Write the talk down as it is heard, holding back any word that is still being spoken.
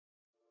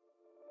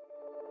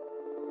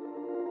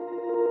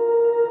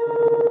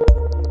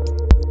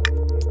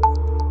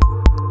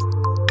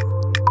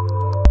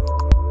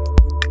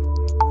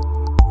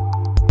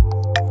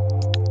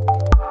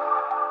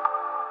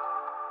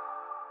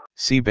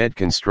Seabed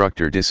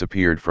Constructor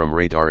disappeared from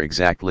radar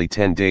exactly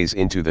 10 days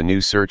into the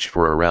new search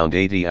for around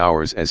 80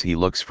 hours as he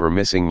looks for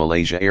missing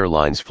Malaysia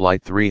Airlines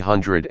Flight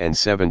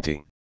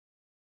 370.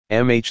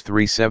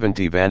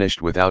 MH370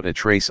 vanished without a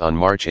trace on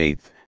March 8,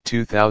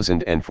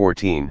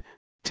 2014,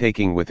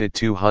 taking with it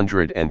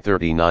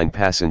 239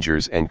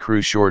 passengers and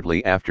crew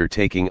shortly after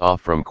taking off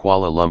from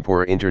Kuala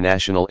Lumpur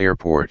International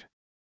Airport.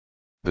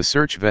 The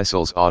search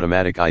vessel's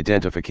automatic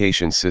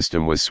identification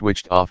system was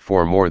switched off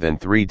for more than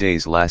 3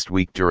 days last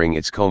week during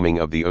its combing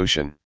of the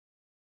ocean.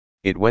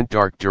 It went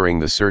dark during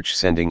the search,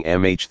 sending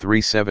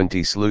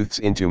MH370 sleuths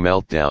into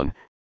meltdown,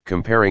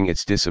 comparing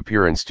its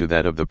disappearance to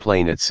that of the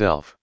plane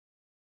itself.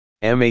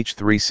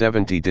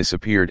 MH370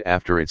 disappeared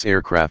after its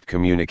aircraft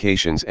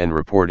communications and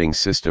reporting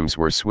systems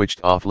were switched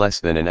off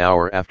less than an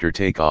hour after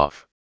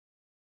takeoff.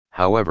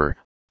 However,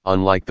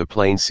 unlike the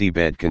plane,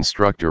 Seabed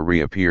Constructor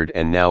reappeared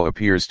and now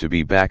appears to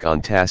be back on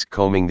task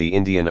combing the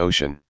Indian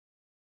Ocean.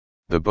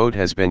 The boat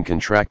has been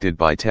contracted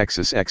by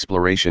Texas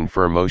exploration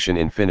firm Ocean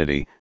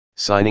Infinity,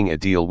 signing a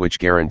deal which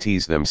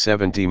guarantees them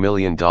 $70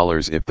 million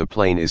if the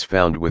plane is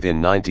found within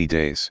 90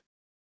 days.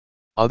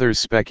 Others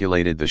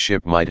speculated the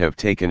ship might have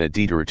taken a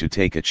detour to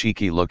take a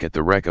cheeky look at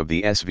the wreck of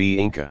the SV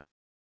Inca.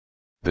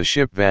 The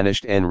ship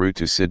vanished en route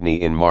to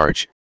Sydney in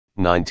March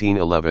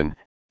 1911,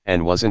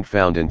 and wasn't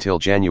found until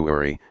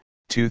January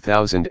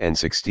 2016.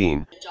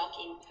 Dock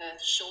in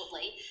Perth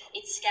shortly.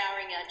 It's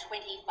scouring a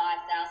 25,000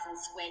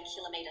 square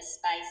kilometre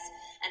space,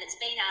 and it's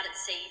been out at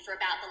sea for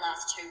about the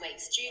last 2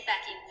 weeks, due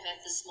back in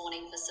Perth this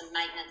morning for some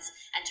maintenance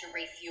and to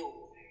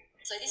refuel.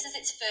 So this is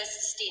its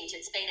first stint.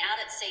 It's been out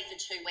at sea for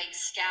 2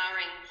 weeks,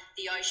 scouring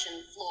the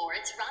ocean floor.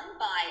 It's run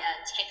by a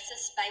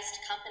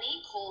Texas-based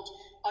company called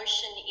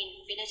Ocean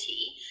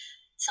Infinity.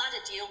 Signed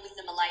a deal with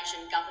the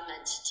Malaysian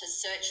government to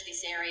search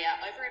this area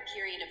over a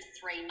period of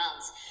 3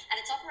 months, and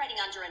it's operating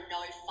under a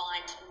no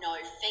find, no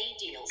fee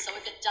deal. So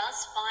if it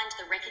does find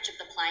the wreckage of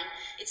the plane,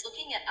 it's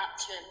looking at up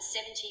to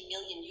 $70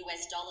 million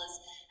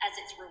as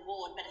its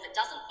reward, but if it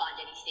doesn't find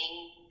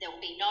anything, there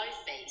will be no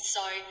fee. So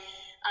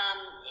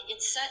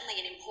it's certainly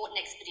an important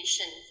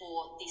expedition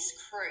for this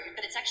crew,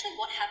 but it's actually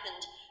what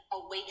happened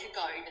a week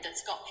ago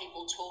that's got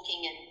people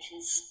talking and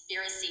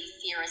conspiracy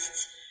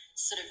theorists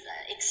sort of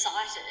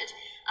excited.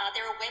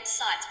 There are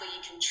websites where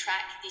you can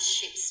track this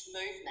ship's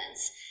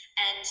movements,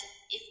 and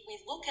if we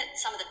look at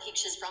some of the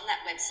pictures from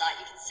that website,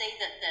 you can see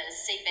that the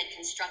Seabed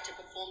Constructor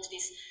performed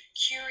this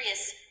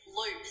curious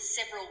loop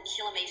several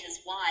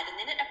kilometres wide, and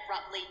then it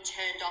abruptly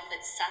turned off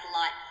its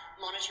satellite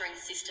monitoring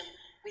system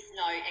with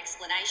no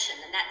explanation,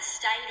 and that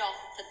stayed off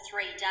for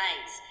 3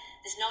 days.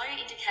 There's no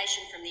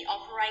indication from the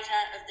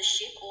operator of the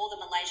ship or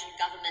the Malaysian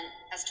government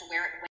as to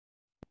where it went.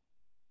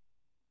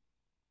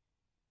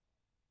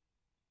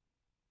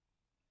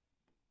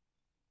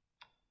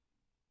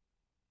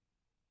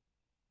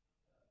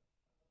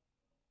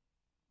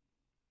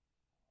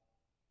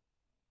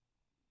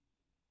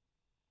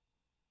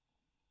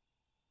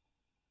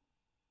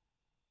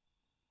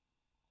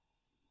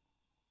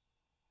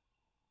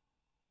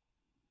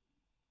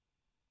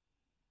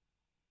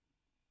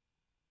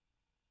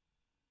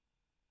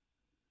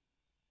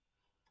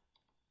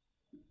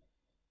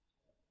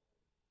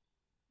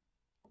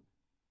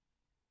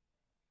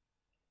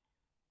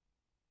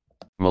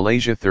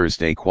 Malaysia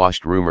Thursday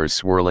quashed rumors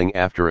swirling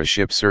after a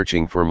ship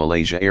searching for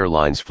Malaysia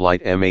Airlines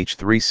flight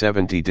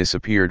MH370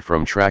 disappeared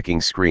from tracking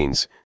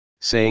screens,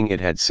 saying it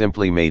had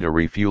simply made a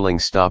refueling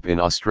stop in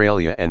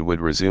Australia and would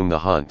resume the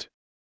hunt.